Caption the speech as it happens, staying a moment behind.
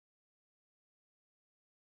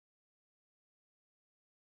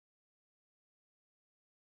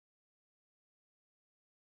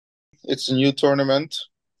It's a new tournament.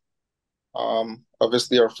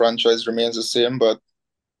 Obviously our franchise remains the same, but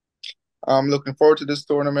I'm looking forward to this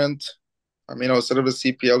tournament. I mean, outside of the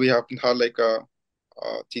CPL, we haven't had like a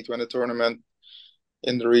T20 tournament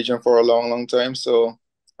in the region for a long, long time. So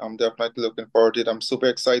I'm definitely looking forward to it. I'm super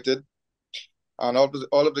excited. And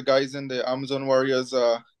all of the guys in the Amazon Warriors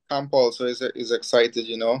camp also is excited,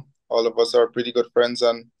 you know. All of us are pretty good friends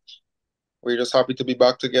and we're just happy to be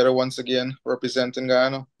back together once again representing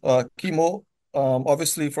Guyana. Keemo,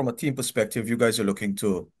 obviously from a team perspective, you guys are looking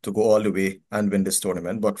to go all the way and win this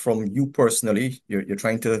tournament. But from you personally, you're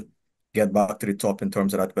trying to get back to the top in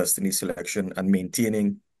terms of that West Indies selection and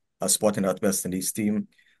maintaining a spot in that West Indies team.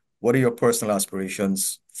 What are your personal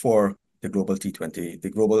aspirations for the Global T20, the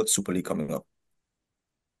Global Super League coming up?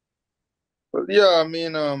 But yeah, I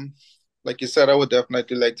mean, like you said, I would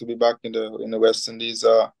definitely like to be back in the West Indies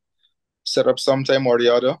set up sometime or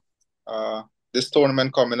the other. Uh, this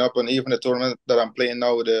tournament coming up, and even the tournament that I'm playing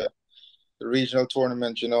now, the regional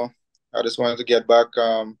tournament, you know, I just wanted to get back,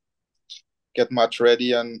 get match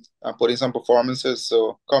ready, and put in some performances.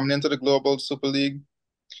 So coming into the Global Super League,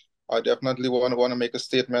 I definitely want to make a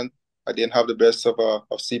statement. I didn't have the best of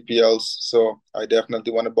CPLs, so I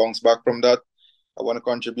definitely want to bounce back from that. I want to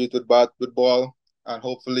contribute with bat, with ball, and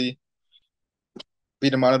hopefully be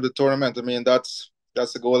the man of the tournament. I mean, that's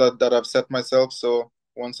the goal that I've set myself. So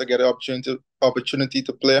once I get the opportunity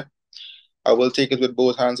to play, I will take it with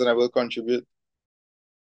both hands and I will contribute.